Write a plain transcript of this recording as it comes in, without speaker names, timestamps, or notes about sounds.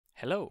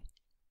Hello!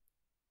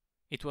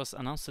 It was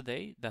announced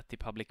today that the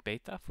public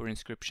beta for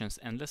Inscryption's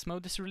Endless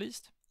mode is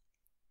released.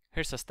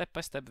 Here's a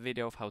step-by-step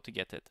video of how to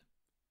get it.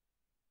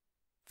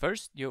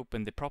 First, you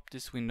open the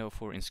properties window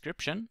for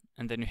Inscryption,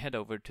 and then you head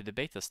over to the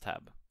Betas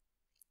tab.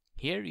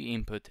 Here you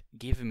input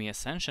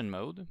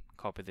givemeascensionmode,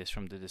 copy this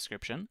from the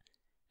description,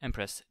 and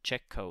press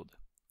check code.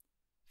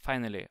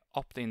 Finally,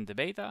 opt in the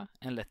beta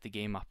and let the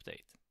game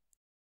update.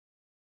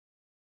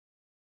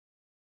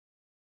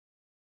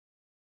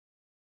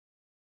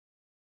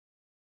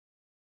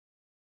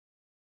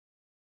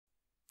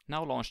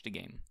 Now launch the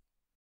game.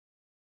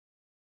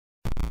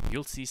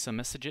 You'll see some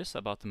messages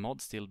about the mod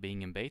still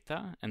being in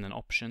beta and an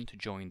option to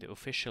join the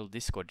official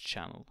Discord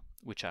channel,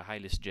 which I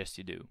highly suggest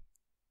you do.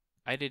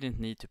 I didn't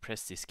need to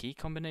press this key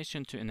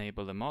combination to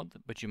enable the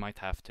mod, but you might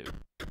have to.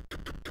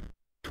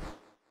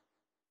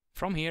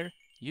 From here,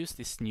 use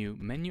this new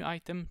menu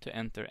item to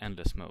enter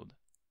Endless mode.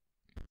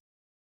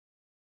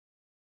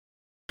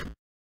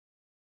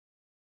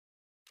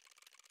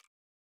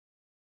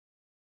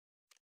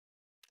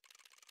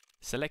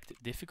 Select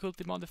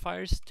difficulty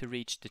modifiers to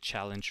reach the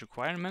challenge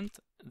requirement,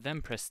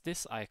 then press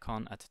this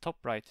icon at the top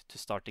right to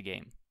start the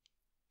game.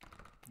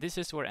 This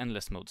is where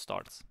Endless mode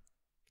starts.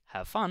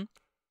 Have fun!